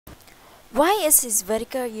Why is his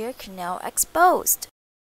vertical ear canal exposed?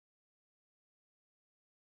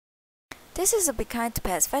 This is a Be Kind to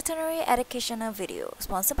Pets veterinary educational video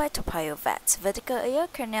sponsored by Topayo Vet. Vertical ear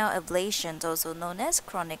canal ablation, also known as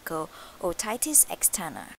chronic otitis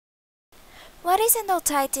externa. What is an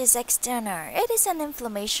otitis externa? It is an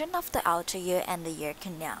inflammation of the outer ear and the ear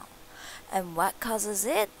canal. And what causes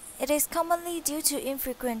it? It is commonly due to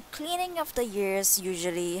infrequent cleaning of the ears,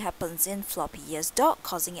 usually happens in floppy-eared dog,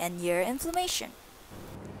 causing an ear inflammation.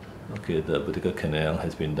 Okay, the vertical canal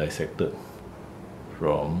has been dissected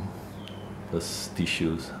from the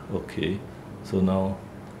tissues. Okay, so now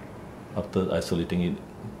after isolating it,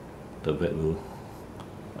 the vet will,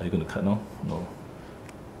 are you going to cut now? No.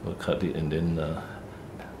 We'll cut it, and then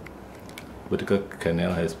vertical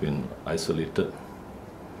canal has been isolated.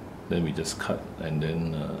 Then we just cut and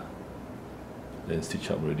then stitch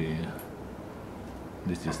up already.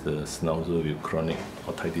 This is the Schnauzer with chronic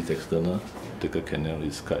otitis externa. Vertical canal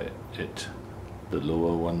is cut at the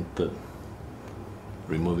lower 1/3,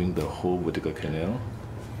 removing the whole vertical canal,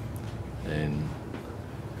 and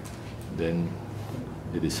then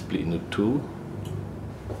it is split into two,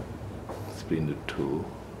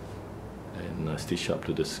 and stitch up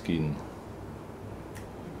to the skin.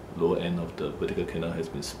 Lower end of the vertical canal has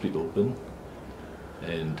been split open,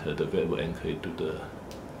 and the vet will anchor it to the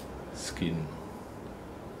skin.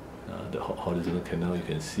 The horizontal canal you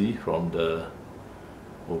can see from the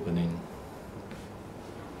opening.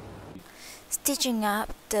 Stitching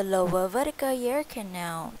up the lower vertical ear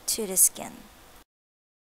canal to the skin.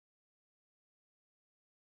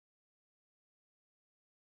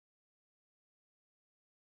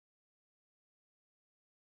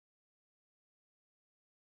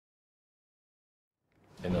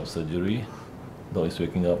 End of surgery. Dog is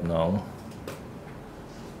waking up now.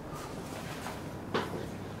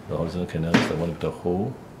 The horizontal canal is the one with the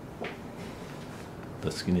hole.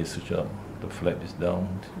 The skin is stitched up. The flap is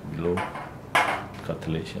down below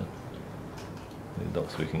cartilage. The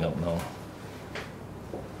dog's waking up now.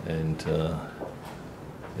 And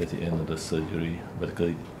that's the end of the surgery. Vertical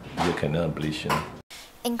ear canal ablation.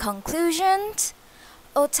 In conclusion,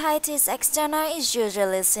 otitis externa is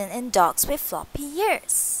usually seen in dogs with floppy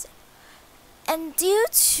ears. And due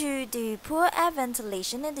to the poor air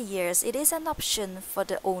ventilation in the ears, it is an option for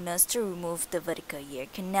the owners to remove the vertical ear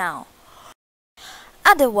canal.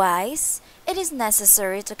 Otherwise, it is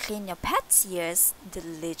necessary to clean your pet's ears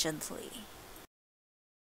diligently.